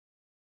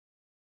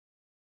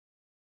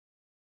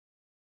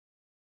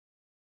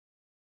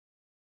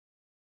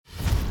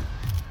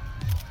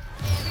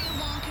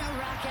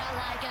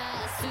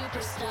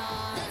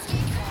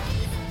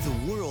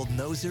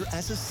knows her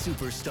as a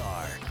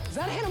superstar. Is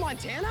that Hannah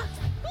Montana?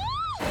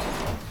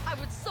 I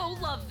would so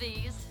love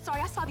these.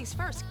 Sorry, I saw these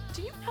first.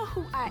 Do you know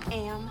who I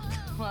am?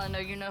 Well, I know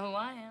you know who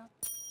I am.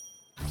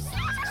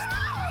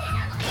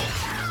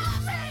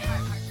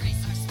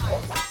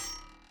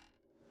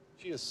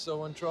 She is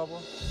so in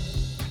trouble.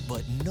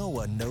 But no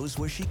one knows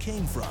where she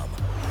came from.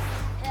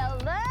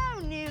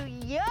 Hello, New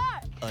York!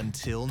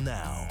 Until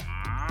now.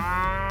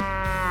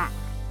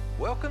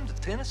 Welcome to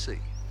Tennessee.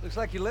 Looks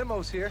like your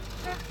limo's here.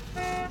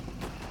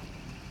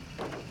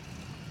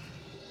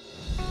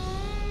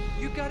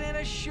 You got in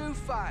a shoe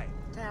fight.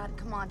 Dad,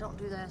 come on, don't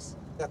do this.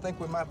 I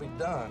think we might be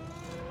done.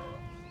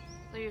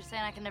 So you're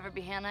saying I can never be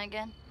Hannah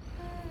again?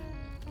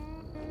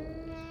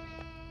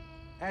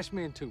 Ask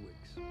me in 2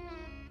 weeks.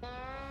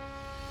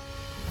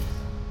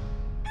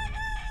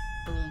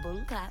 Boom,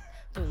 boom, clap.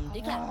 Boom,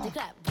 de clap, de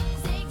clap.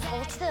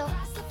 Hold still.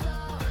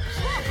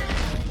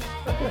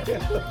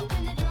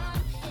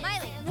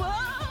 Miley!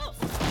 Whoa!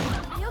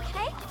 Are you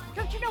okay?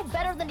 Don't you know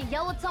better than to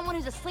yell at someone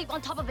who's asleep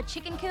on top of a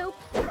chicken coop?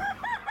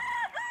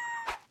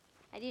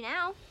 I do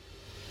now.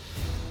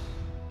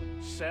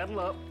 Saddle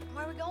up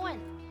Where are we going?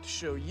 to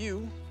show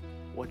you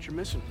what you're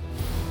missing.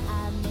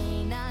 I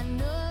may not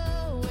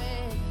know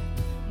it,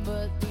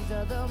 but these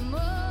are the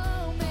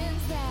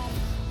moments that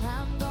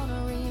I'm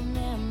gonna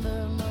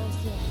remember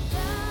most in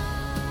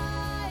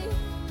life.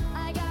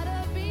 I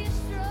gotta be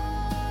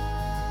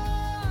strong.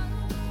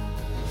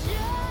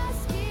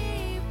 Just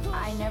keep pushing.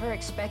 I never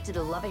expected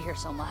to love it here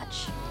so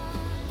much.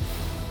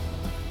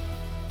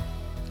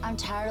 I'm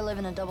tired of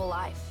living a double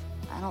life.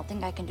 I don't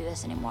think I can do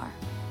this anymore.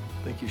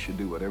 I think you should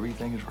do whatever you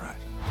think is right.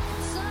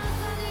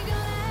 Sometimes you're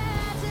gonna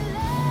have to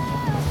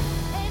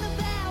love. Ain't no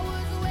bad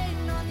words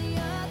waiting on the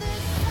other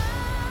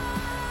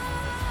side.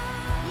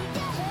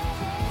 Yeah.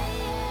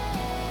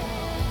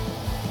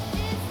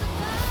 It's the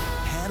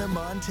vibe. Hannah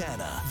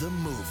Montana, the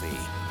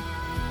movie.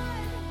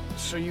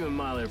 So you and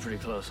Miley are pretty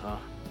close, huh?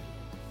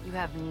 You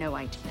have no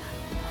idea.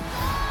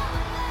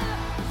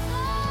 Oh,